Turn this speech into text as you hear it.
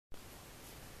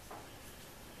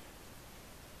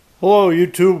Hello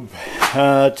YouTube.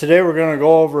 Today we're going to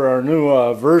go over our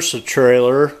new Versa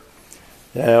trailer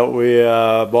that we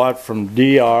bought from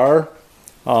DR.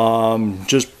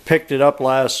 Just picked it up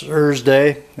last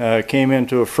Thursday. Came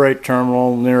into a freight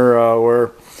terminal near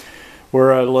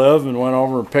where I live and went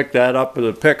over and picked that up with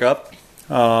a pickup.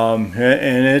 And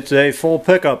it's a full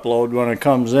pickup load when it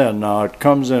comes in. Now it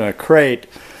comes in a crate,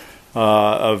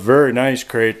 a very nice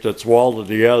crate that's welded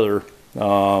together. It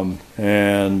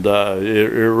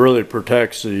really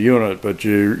protects the unit, but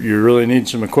you really need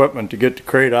some equipment to get the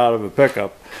crate out of a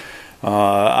pickup.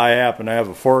 I happen to have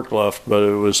a forklift, but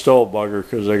it was still a bugger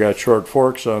because I got short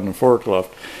forks on the forklift.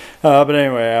 But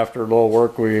anyway, after a little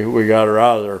work, we got her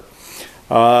out of there.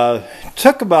 It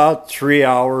took about 3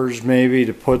 hours maybe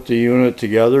to put the unit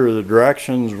together. The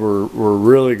directions were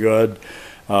really good.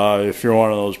 If you're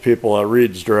one of those people that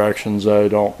reads directions, I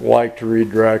don't like to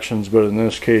read directions, but in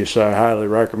this case I highly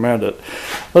recommend it.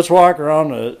 Let's walk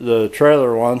around the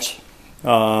trailer once.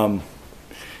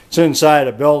 It's inside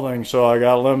a building, so I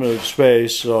got limited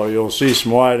space, so you'll see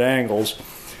some wide angles.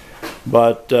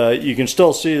 But you can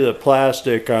still see the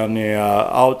plastic on the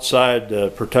outside, the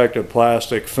protective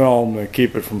plastic film to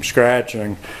keep it from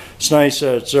scratching. It's nice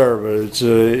that it's there, but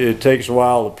it takes a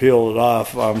while to peel it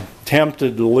off. I'm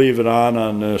tempted to leave it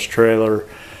on this trailer,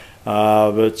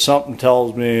 but something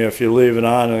tells me if you leave it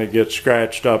on and it gets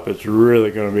scratched up, it's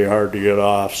really going to be hard to get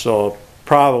off, so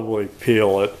probably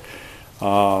peel it.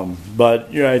 But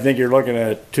I think you're looking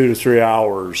at 2 to 3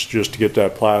 hours just to get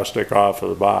that plastic off of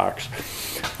the box.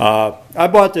 I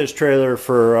bought this trailer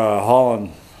for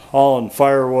hauling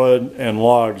firewood and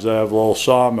logs. I have a little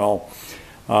sawmill.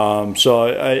 I'll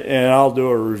do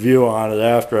a review on it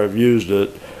after I've used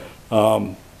it.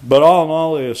 But all in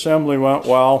all, the assembly went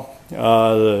well.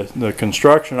 The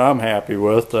construction I'm happy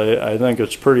with. I think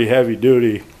it's pretty heavy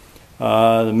duty.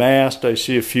 The mast, I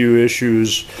see a few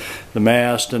issues. The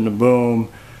mast and the boom.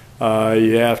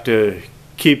 You have to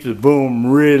keep the boom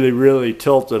really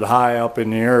tilted high up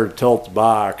in the air to tilt the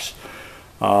box.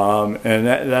 And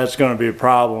that's going to be a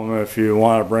problem if you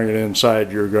want to bring it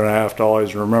inside. You're going to have to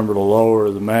always remember to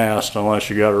lower the mast unless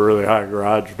you got a really high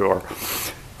garage door.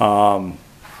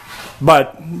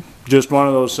 But just one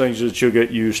of those things that you'll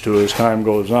get used to as time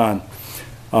goes on.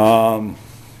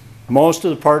 Most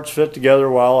of the parts fit together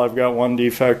well. I've got one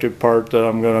defective part that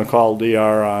I'm going to call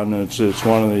DR on. It's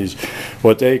one of these,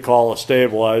 what they call a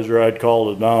stabilizer. I'd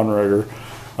call it a downrigger.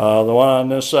 The one on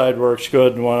this side works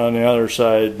good. The one on the other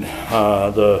side,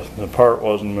 the part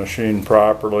wasn't machined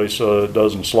properly, so it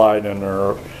doesn't slide in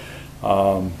there.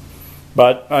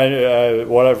 But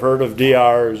what I've heard of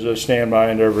DR is they stand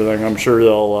behind everything. I'm sure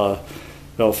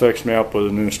they'll fix me up with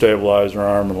a new stabilizer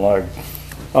arm and leg.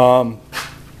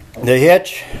 The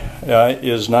hitch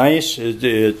is nice.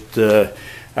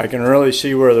 I can really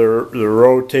see where the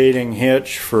rotating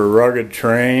hitch for rugged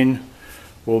terrain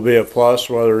will be a plus,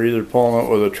 whether either pulling it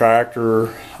with a tractor,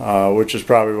 which is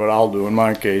probably what I'll do in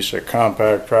my case, a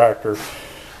compact tractor.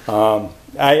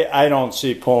 I don't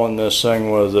see pulling this thing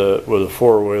with a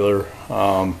four-wheeler.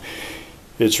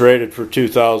 It's rated for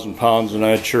 2,000 pounds, and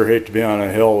I'd sure hate to be on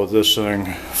a hill with this thing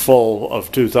full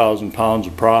of 2,000 pounds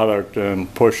of product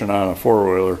and pushing on a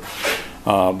four-wheeler.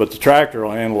 But the tractor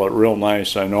will handle it real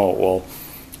nice, I know it will.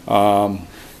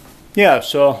 Yeah,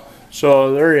 so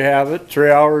there you have it.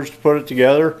 3 hours to put it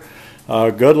together.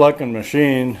 Good looking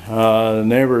machine. The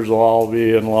neighbors will all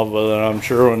be in love with it, I'm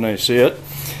sure, when they see it.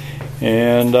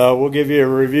 And we'll give you a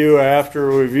review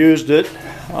after we've used it.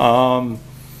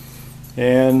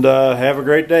 Have a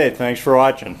great day. Thanks for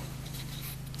watching.